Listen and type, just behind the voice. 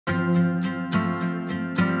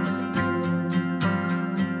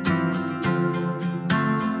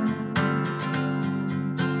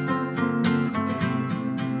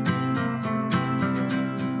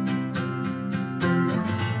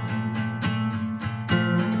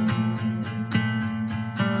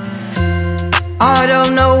I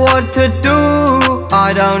don't know what to do,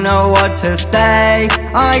 I don't know what to say.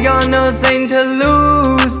 I got nothing to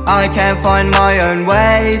lose, I can't find my own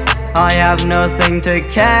ways. I have nothing to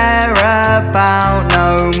care about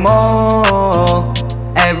no more.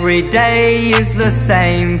 Every day is the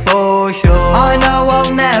same for sure. I know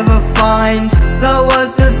I'll never find the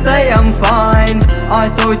words to say I'm fine. I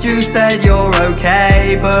thought you said you're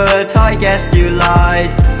okay, but I guess you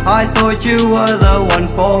lied. I thought you were the one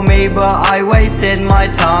for me, but I wasted my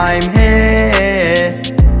time here.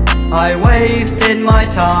 I wasted my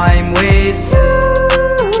time with you.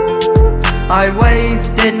 I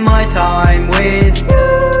wasted my time with you.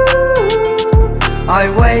 I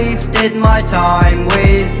wasted my time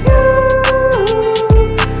with you.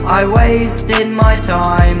 I wasted my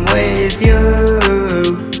time with you.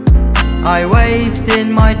 I wasted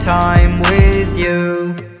my time with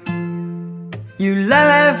you. You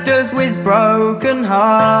left us with broken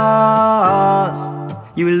hearts.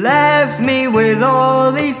 You left me with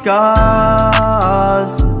all these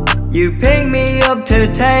scars. You picked me up to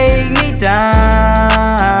take me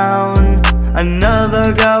down.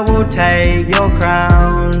 Another girl will take your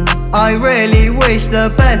crown. I really wish the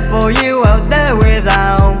best for you out there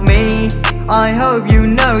without me. I hope you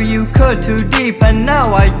know you cut too deep and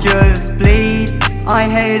now I just bleed. I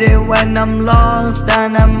hate it when I'm lost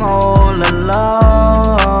and I'm all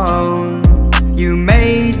alone. You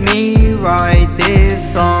made me write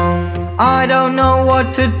this song. I don't know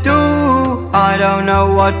what to do, I don't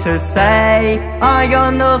know what to say. I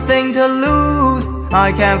got nothing to lose,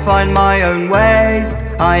 I can't find my own ways.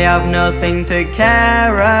 I have nothing to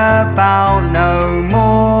care about no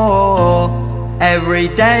more. Every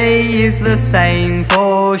day is the same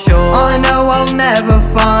for sure. I know I'll never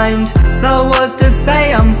find the words to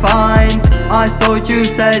say I'm fine. I thought you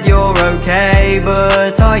said you're okay,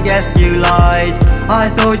 but I guess you lied. I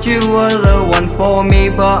thought you were the one for me,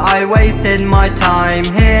 but I wasted my time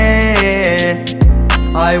here.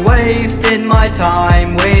 I wasted my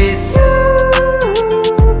time with you.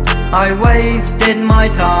 I wasted my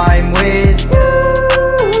time with you.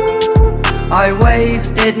 I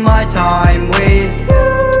wasted my time with you.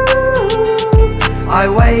 I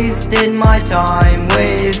wasted my time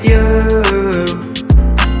with you.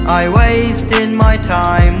 I wasted my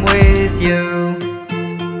time with you.